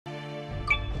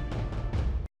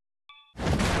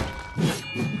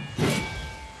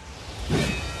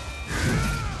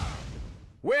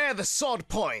where the sword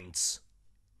points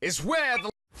is where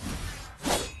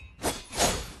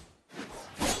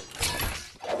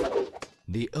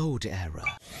the old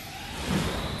era.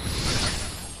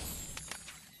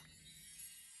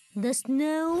 The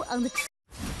snow on the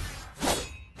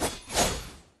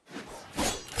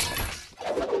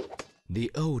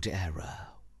The old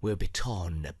era will be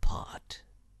torn apart.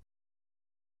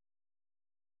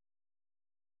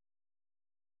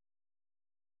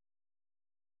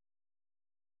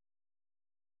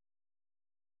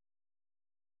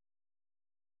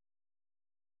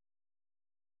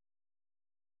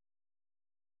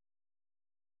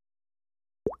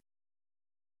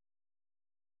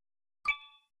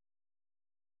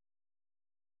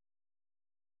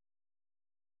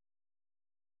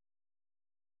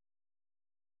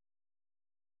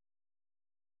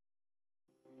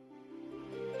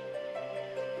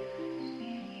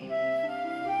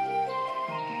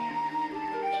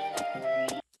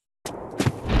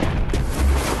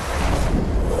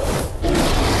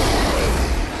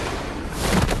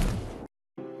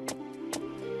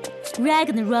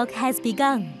 Ragnarok has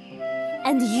begun,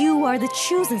 and you are the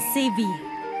chosen savior.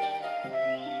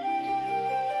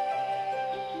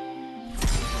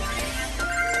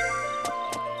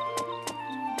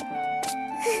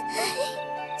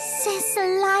 Since the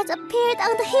light appeared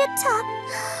on the hilltop,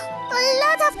 a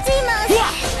lot of demons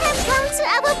have come to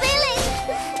our village.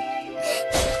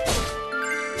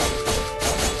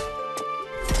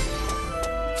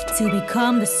 To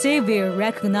become the savior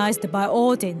recognized by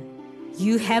Odin,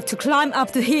 you have to climb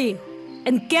up the hill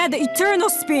and get the eternal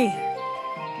spear.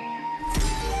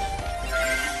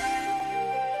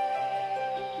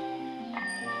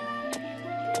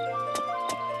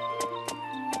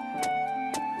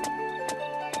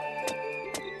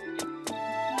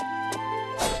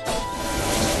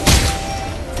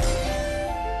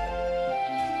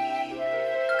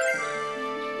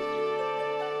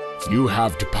 You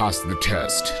have to pass the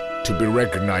test to be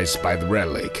recognized by the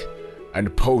relic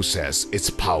and possess its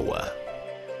power.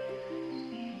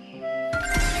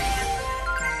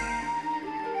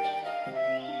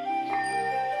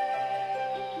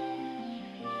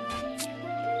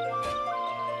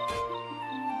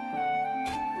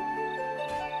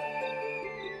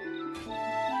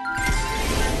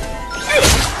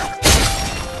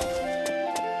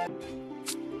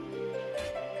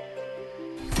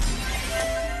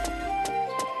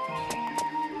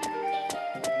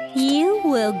 You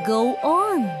will go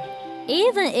on,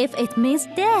 even if it means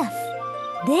death.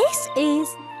 This is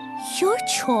your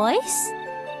choice.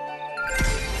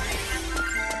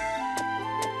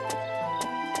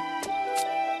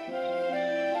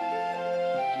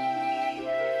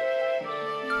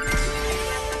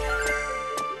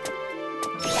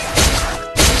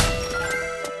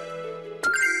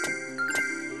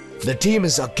 The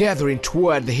demons are gathering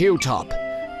toward the hilltop.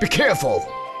 Be careful!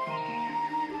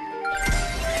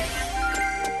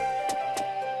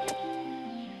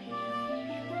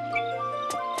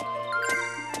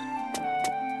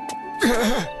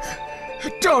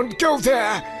 Don't go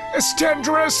there! It's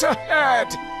dangerous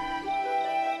ahead!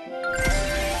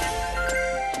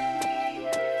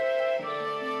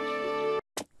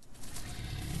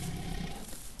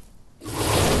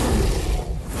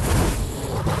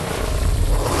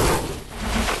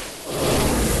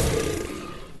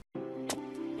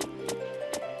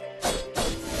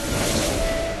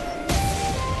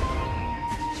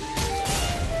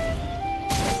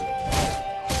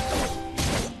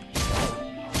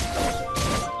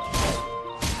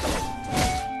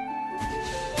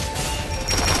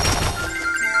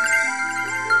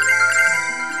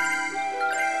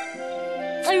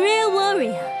 A real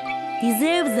warrior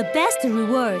deserves the best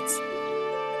rewards.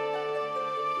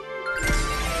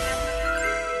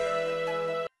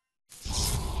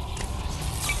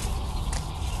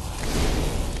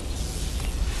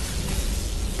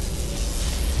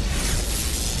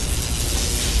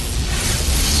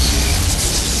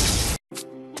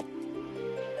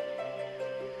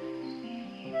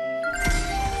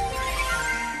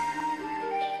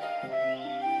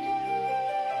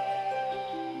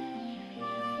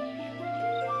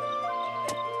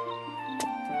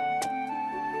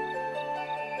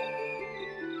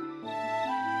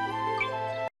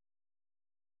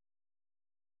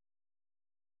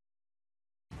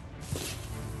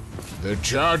 The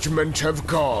judgment of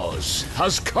cause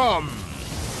has come!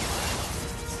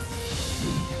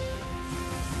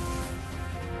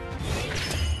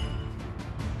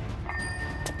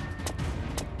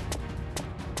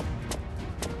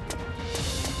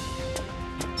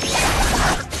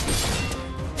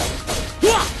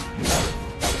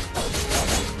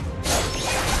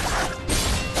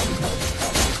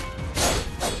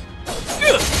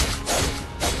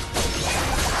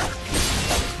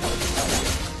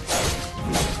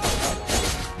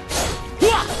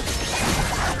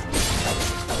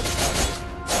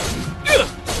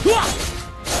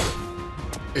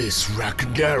 Is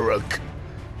Ragnarok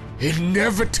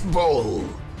inevitable?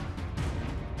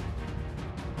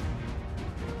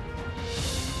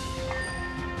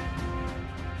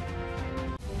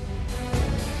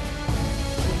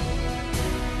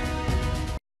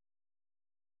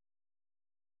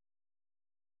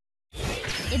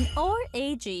 In all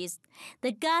ages,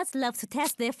 the gods love to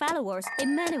test their followers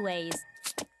in many ways.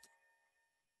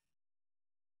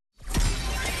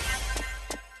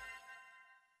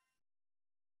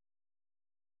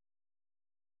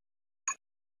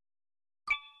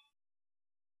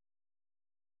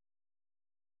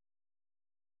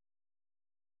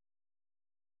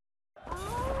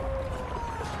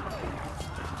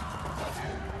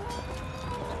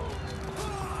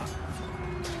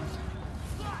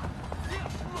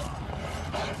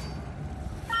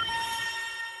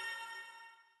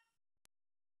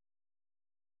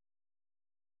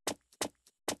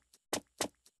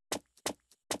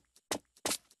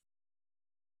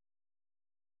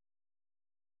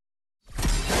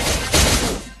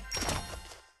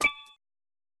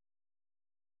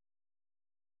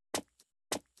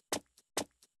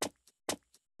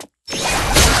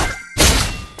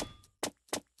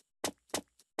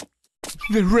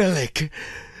 The relic!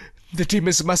 The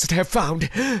demons must have found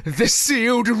the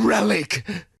sealed relic!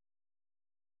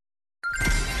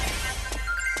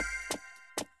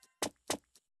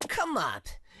 Come up.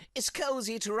 It's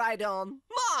cozy to ride on.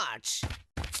 March!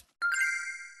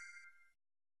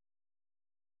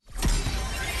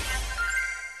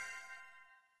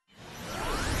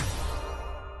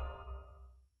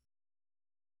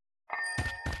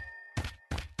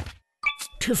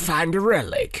 To find a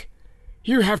relic,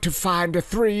 you have to find the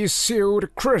 3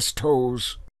 sealed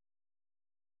crystals.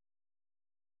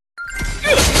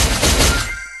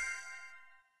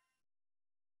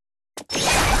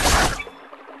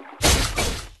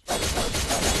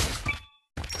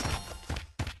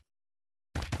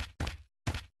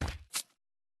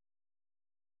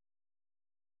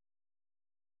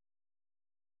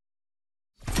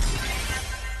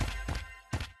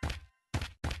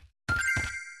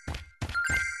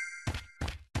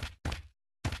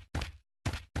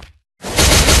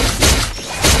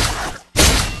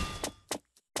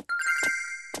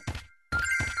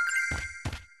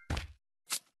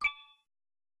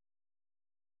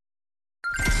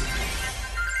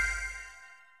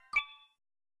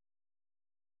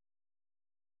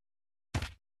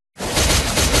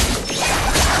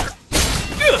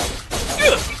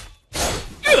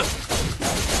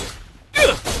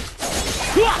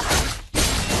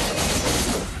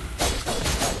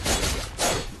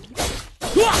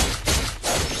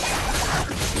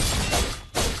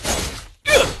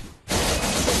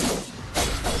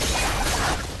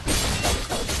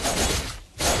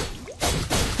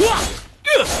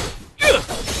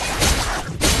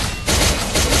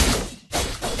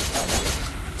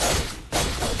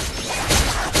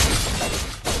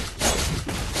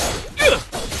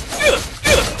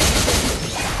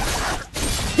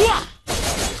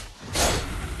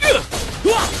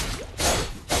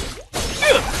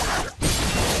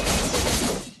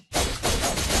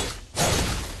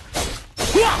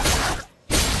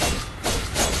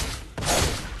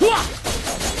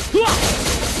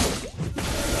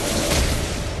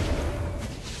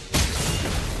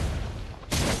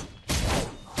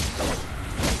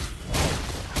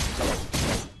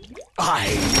 I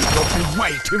will be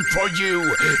waiting for you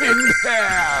in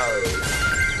hell!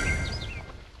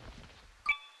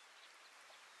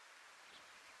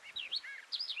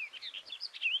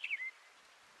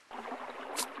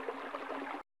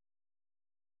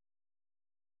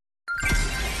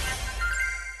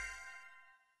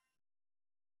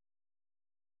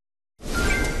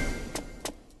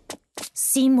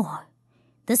 Seymour,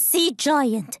 the sea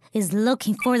giant is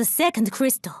looking for the second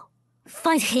crystal.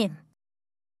 Find him.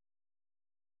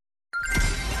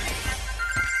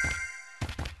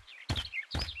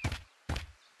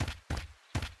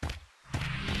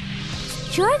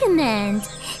 Jorgenand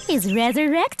is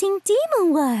resurrecting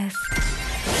Demon Wolf.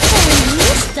 Can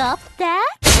you stop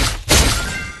that?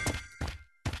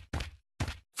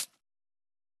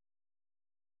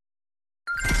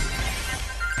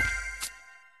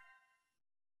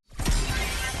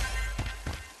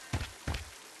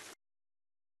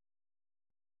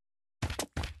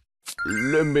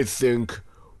 Let me think.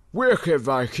 Where have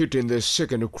I hidden the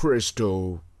second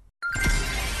crystal?